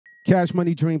Cash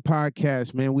Money Dream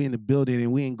Podcast, man. We in the building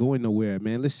and we ain't going nowhere,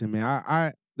 man. Listen, man.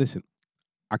 I listen.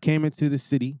 I came into the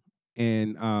city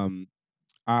and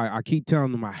I keep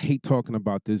telling them I hate talking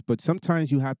about this, but sometimes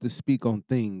you have to speak on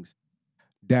things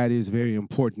that is very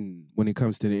important when it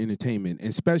comes to the entertainment,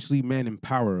 especially men in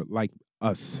power like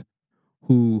us,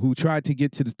 who try to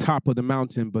get to the top of the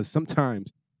mountain, but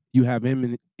sometimes you have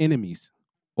enemies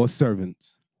or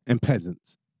servants and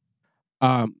peasants.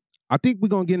 I think we're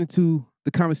gonna get into the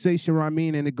conversation,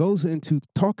 Ramin, and it goes into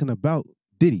talking about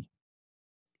Diddy.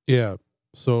 Yeah.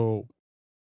 So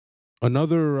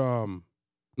another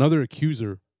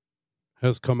accuser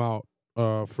has come out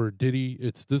for Diddy.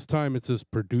 This time it's his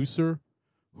producer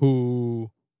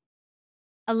who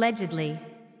allegedly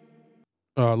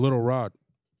Lil Rod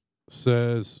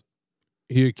says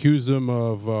he accused him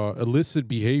of illicit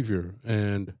behavior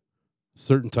and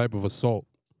certain type of assault.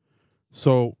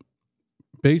 So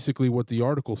basically what the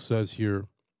article says here,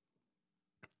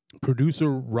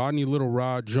 producer Rodney Lil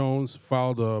Rod Jones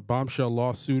filed a bombshell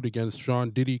lawsuit against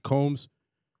Sean Diddy Combs,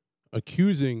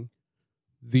 accusing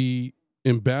the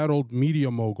embattled media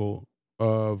mogul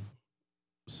of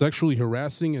sexually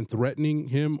harassing and threatening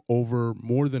him over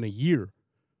more than a year,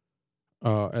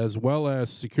 as well as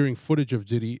securing footage of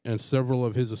Diddy and several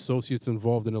of his associates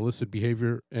involved in illicit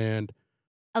behavior and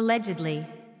allegedly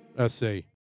SA.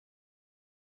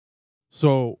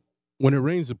 So when it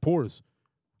rains, it pours.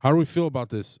 How do we feel about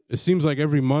this? It seems like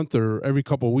every month or every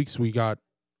couple of weeks we got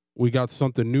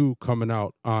something new coming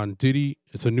out on Diddy.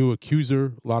 It's a new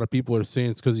accuser. A lot of people are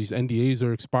saying it's because these NDAs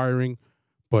are expiring.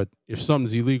 But if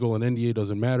something's illegal, an NDA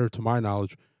doesn't matter, to my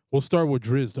knowledge. We'll start with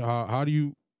Driz. How do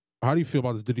you feel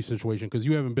about this Diddy situation? Because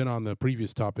you haven't been on the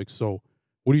previous topics. So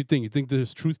what do you think? You think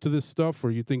there's truth to this stuff,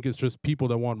 or you think it's just people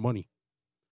that want money?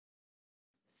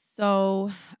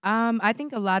 So I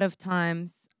think a lot of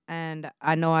times, and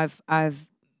I know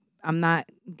I'm not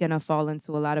gonna fall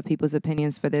into a lot of people's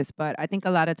opinions for this, but I think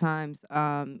a lot of times,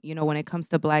 when it comes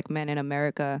to black men in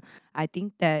America, I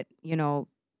think that,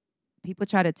 people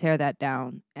try to tear that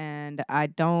down. And I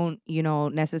don't,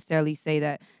 necessarily say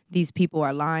that these people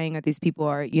are lying or these people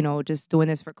are, just doing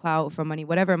this for clout, for money,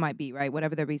 whatever it might be, right?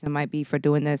 Whatever the reason might be for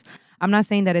doing this. I'm not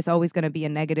saying that it's always going to be a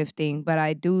negative thing, but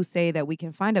I do say that we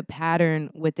can find a pattern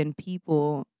within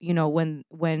people, when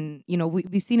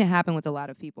we've seen it happen with a lot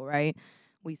of people, right?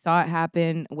 We saw it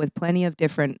happen with plenty of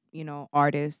different,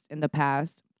 artists in the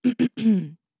past.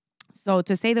 So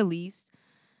to say the least,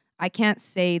 I can't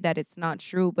say that it's not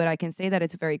true, but I can say that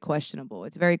it's very questionable.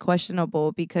 It's very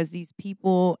questionable because these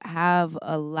people have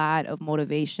a lot of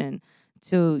motivation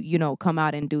to, come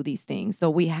out and do these things. So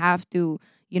we have to,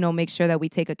 make sure that we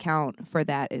take account for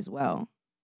that as well.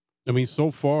 I mean,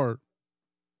 so far,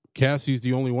 Cassie's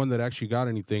the only one that actually got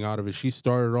anything out of it. She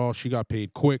started all. She got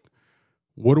paid quick.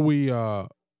 What do we we'll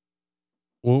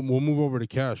move over to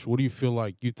Cash. What do you feel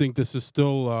like? You think this is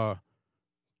still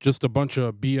just a bunch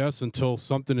of BS until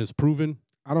something is proven?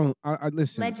 I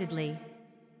listen. Allegedly.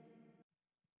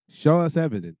 Show us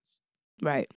evidence.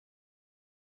 Right.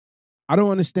 I don't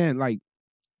understand, like,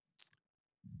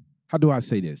 how do I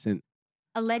say this? And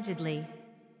allegedly.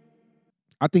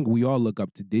 I think we all look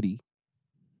up to Diddy.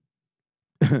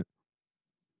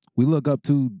 We look up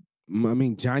to,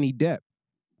 Johnny Depp.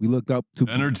 We looked up to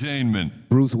entertainment.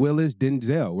 Bruce Willis,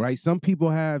 Denzel, right? Some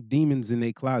people have demons in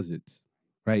their closets,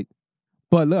 right?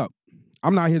 But look,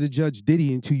 I'm not here to judge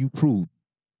Diddy until you prove.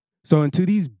 So until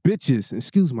these bitches,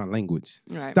 excuse my language,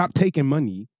 right, stop taking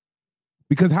money,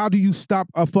 because how do you stop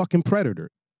a fucking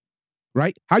predator,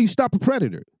 right? How you stop a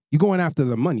predator? You're going after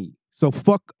the money. So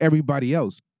fuck everybody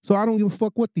else. So I don't give a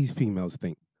fuck what these females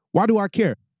think. Why do I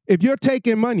care? If you're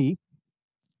taking money,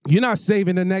 you're not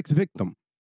saving the next victim.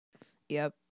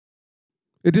 Yep.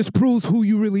 It just proves who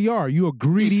you really are. You're a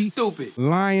greedy, stupid,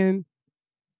 lying,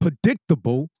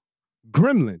 predictable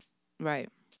gremlin. Right.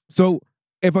 So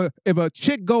if a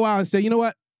chick go out and say, you know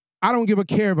what, I don't give a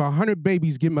care if 100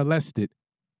 babies get molested,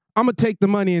 I'm going to take the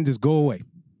money and just go away.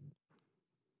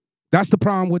 That's the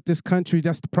problem with this country.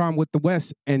 That's the problem with the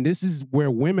West. And this is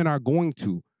where women are going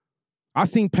to. I've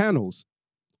seen panels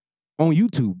on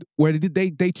YouTube where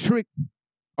they trick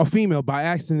a female by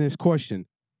asking this question.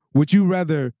 Would you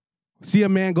rather see a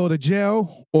man go to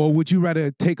jail, or would you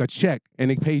rather take a check and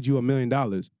they paid you $1 million?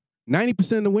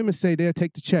 90% of the women say they'll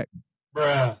take the check.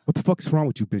 Bruh. What the fuck is wrong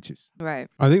with you bitches? Right.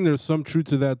 I think there's some truth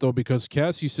to that, though, because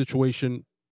Cassie's situation,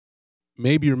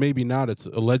 maybe or maybe not, it's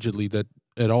allegedly that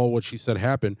at all what she said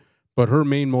happened, but her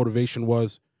main motivation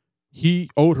was he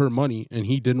owed her money and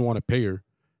he didn't want to pay her.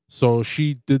 So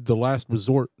she did the last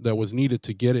resort that was needed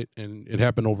to get it, and it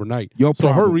happened overnight. Your so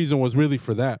problem. her reason was really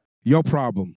for that. Your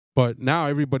problem. But now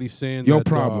everybody's saying Your that,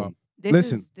 problem.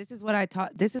 Listen. This is what I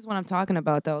taught. This is what I'm talking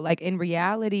about, though. Like in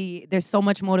reality, there's so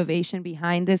much motivation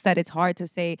behind this that it's hard to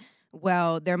say,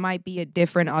 well, there might be a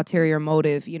different ulterior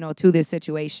motive, to this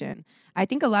situation. I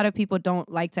think a lot of people don't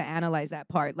like to analyze that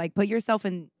part. Like put yourself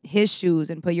in his shoes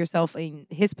and put yourself in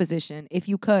his position. If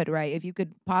you could, right? If you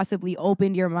could possibly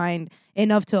open your mind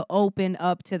enough to open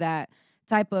up to that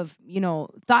type of,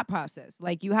 thought process.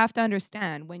 Like you have to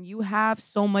understand when you have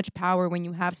so much power, when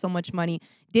you have so much money,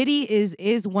 Diddy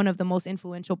is one of the most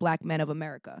influential black men of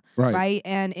America, right?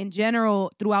 And in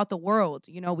general, throughout the world,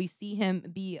 we see him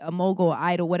be a mogul,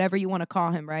 idol, whatever you want to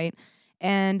call him, right?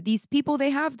 And these people,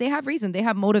 they have reason, they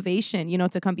have motivation,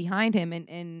 to come behind him.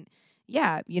 And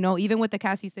yeah, even with the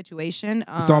Cassie situation.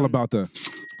 It's all about the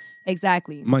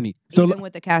exactly money. So even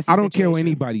with the Cassie I don't care what situation.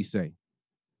 anybody say.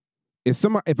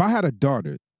 If I had a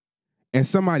daughter and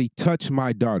somebody touched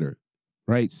my daughter,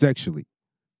 right, sexually,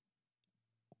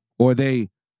 or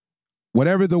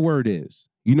whatever the word is,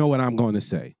 you know what I'm going to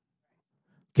say,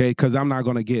 okay? Because I'm not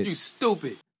going to get you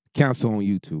stupid cancel on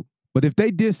YouTube. But if they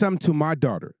did something to my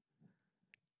daughter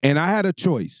and I had a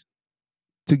choice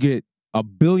to get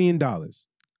 $1 billion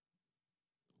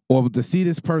or to see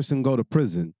this person go to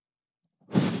prison,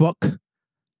 fuck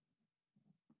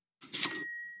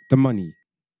the money.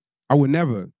 I would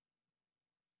never.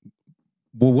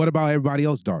 Well, what about everybody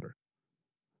else's daughter?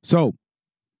 So,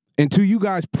 until you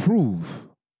guys prove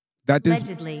that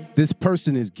this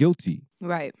person is guilty,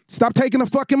 right? Stop taking the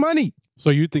fucking money. So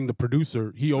you think the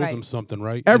producer, he owes him something,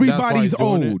 right? Everybody's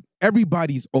old.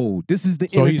 Everybody's old. This is the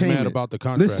entertainment. So he's mad about the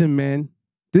contract. Listen, man,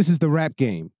 this is the rap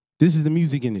game. This is the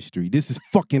music industry. This is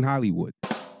fucking Hollywood.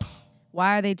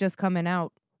 Why are they just coming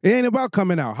out? It ain't about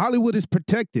coming out. Hollywood is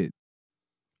protected.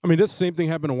 I mean, this same thing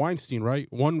happened to Weinstein, right?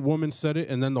 One woman said it,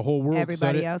 and then the whole world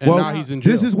said it, and now he's in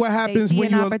jail. This is what happens when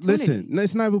you listen.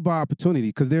 It's not about opportunity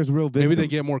because there's real victims. Maybe they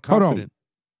get more confident. Hold on.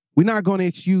 We're not going to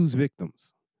excuse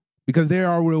victims because there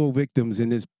are real victims in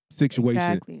this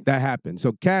situation that happened.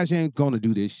 So Cash ain't going to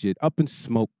do this shit. Up in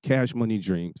smoke, Cash Money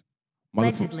Dreams.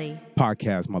 Allegedly.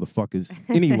 Podcast, motherfuckers.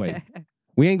 Anyway,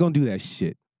 we ain't going to do that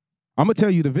shit. I'm going to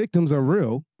tell you the victims are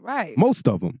real. Right. Most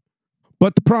of them.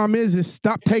 But the problem is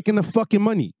stop taking the fucking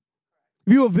money.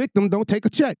 If you're a victim, don't take a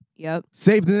check. Yep.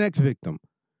 Save the next victim.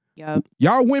 Yep.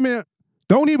 Y'all women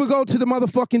don't even go to the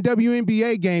motherfucking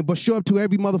WNBA game, but show up to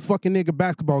every motherfucking nigga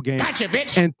basketball game. Gotcha,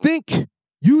 bitch. And think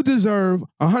you deserve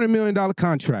a $100 million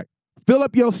contract. Fill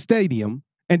up your stadium,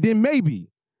 and then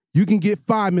maybe you can get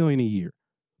 $5 million a year.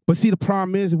 But see, the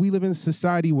problem is we live in a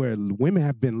society where women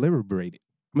have been liberated.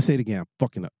 I'm going to say it again. I'm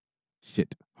fucking up.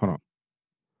 Shit. Hold on.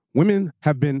 Women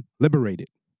have been liberated.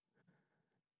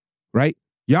 Right?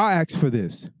 Y'all asked for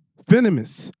this.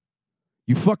 Venomous.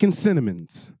 You fucking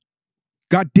cinnamons.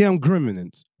 Goddamn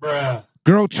gremlins. Bruh.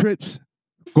 Girl trips.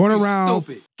 Going You around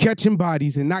stupid. catching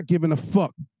bodies and not giving a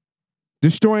fuck.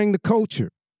 Destroying the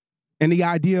culture and the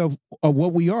idea of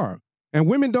what we are. And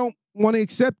women don't want to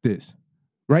accept this.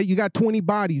 Right? You got 20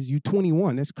 bodies. You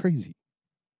 21. That's crazy.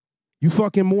 You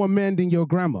fucking more men than your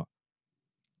grandma.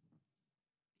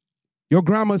 Your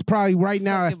grandma's probably right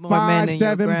now at 5,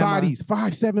 7 bodies.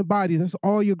 5, 7 bodies. That's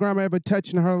all your grandma ever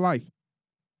touched in her life.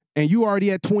 And you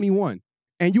already at 21.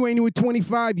 And you ain't even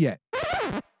 25 yet.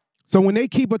 So when they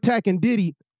keep attacking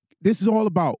Diddy, this is all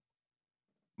about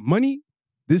money.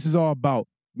 This is all about,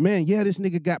 man, yeah, this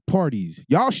nigga got parties.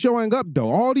 Y'all showing up, though.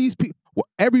 All these people, well,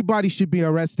 everybody should be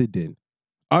arrested then.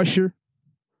 Usher,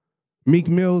 Meek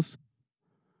Mills,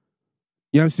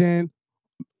 you know what I'm saying?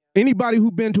 Anybody who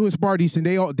been to his parties and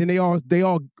they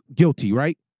all guilty,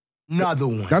 right? Another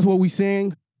one. That's what we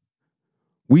saying.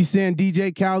 We saying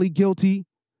DJ Khaled guilty.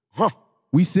 Huh.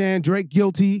 We saying Drake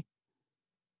guilty.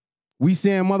 We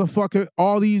saying motherfucker,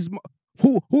 all these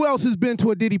who else has been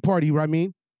to a Diddy party, right? I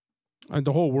mean? And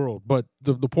the whole world. But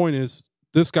the point is,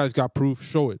 this guy's got proof,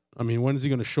 show it. I mean, when is he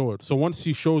going to show it? So once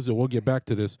he shows it, we'll get back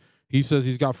to this. He says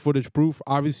he's got footage proof.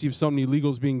 Obviously, if something illegal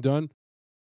is being done,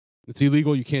 it's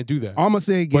illegal. You can't do that. I'm going to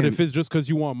say again. But if it's just because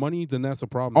you want money, then that's a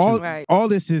problem too. All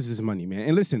this is money, man.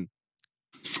 And listen,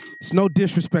 it's no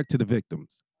disrespect to the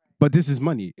victims, but this is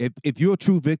money. If you're a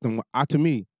true victim, to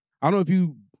me, I don't know if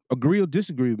you agree or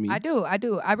disagree with me. I do.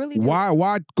 I really do.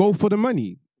 Why go for the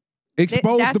money?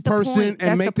 Expose the person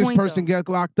and make this person get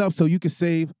locked up so you can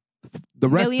save the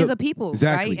rest millions of people,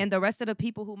 exactly. Right? And the rest of the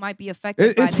people who might be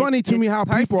affected. It's funny to me how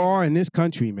people are in this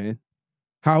country, man.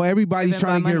 How everybody's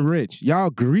trying to get rich. Y'all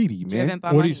greedy, man.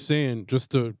 What he's saying,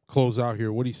 just to close out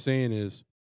here, what he's saying is,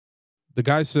 the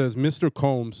guy says Mr.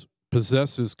 Combs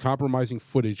possesses compromising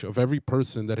footage of every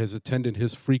person that has attended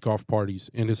his freak-off parties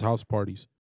and his house parties.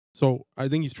 So I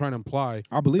think he's trying to imply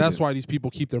I believe that's why these people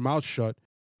keep their mouths shut,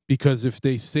 because if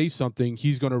they say something,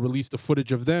 he's going to release the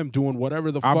footage of them doing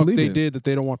whatever the fuck they did that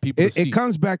they don't want people to see. It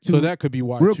comes back to, so that could be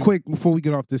why. Real quick before we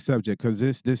get off this subject, because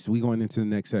this we going into the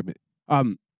next segment.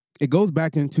 It goes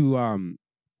back into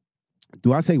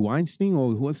do I say Weinstein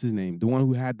or what's his name? The one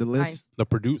who had the list? The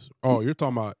producer. Oh, you're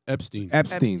talking about Epstein.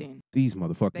 Epstein. These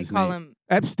motherfuckers. They call him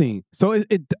Epstein. So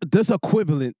this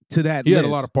equivalent to that list. He had a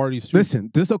lot of parties too.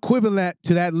 Listen, this equivalent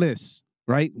to that list,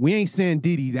 right? We ain't saying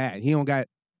Diddy that. He don't got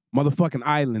motherfucking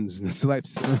islands and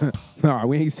slaps. No,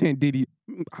 we ain't saying Diddy.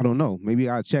 I don't know. Maybe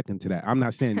I'll check into that. I'm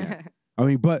not saying that. I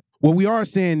mean, but what we are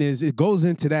saying is it goes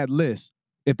into that list.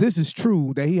 If this is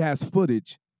true that he has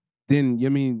footage, then, I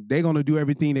mean, they're going to do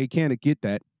everything they can to get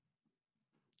that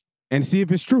and see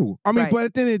if it's true. I mean, but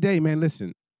at the end of the day, man,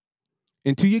 listen,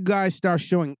 until you guys start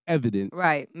showing evidence.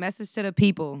 Right. Message to the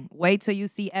people. Wait till you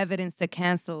see evidence to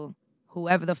cancel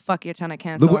whoever the fuck you're trying to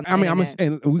cancel. Look what,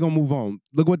 and we're going to move on.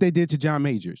 Look what they did to John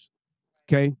Majors.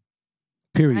 Okay?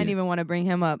 Period. I didn't even want to bring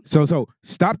him up. So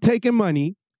stop taking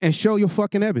money and show your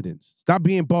fucking evidence. Stop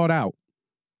being bought out.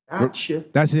 Gotcha.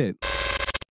 That's it.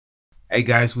 Hey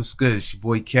guys, what's good? It's your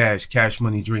boy Cash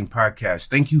Money Drink Podcast.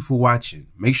 Thank you for watching.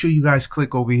 Make sure you guys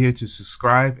click over here to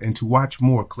subscribe, and to watch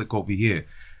more, click over here.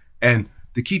 And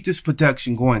to keep this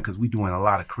production going, because we're doing a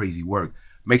lot of crazy work,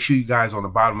 make sure you guys on the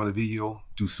bottom of the video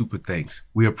do super thanks.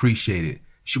 We appreciate it.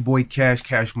 It's your boy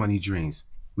Cash Money Dreams.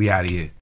 We out of here.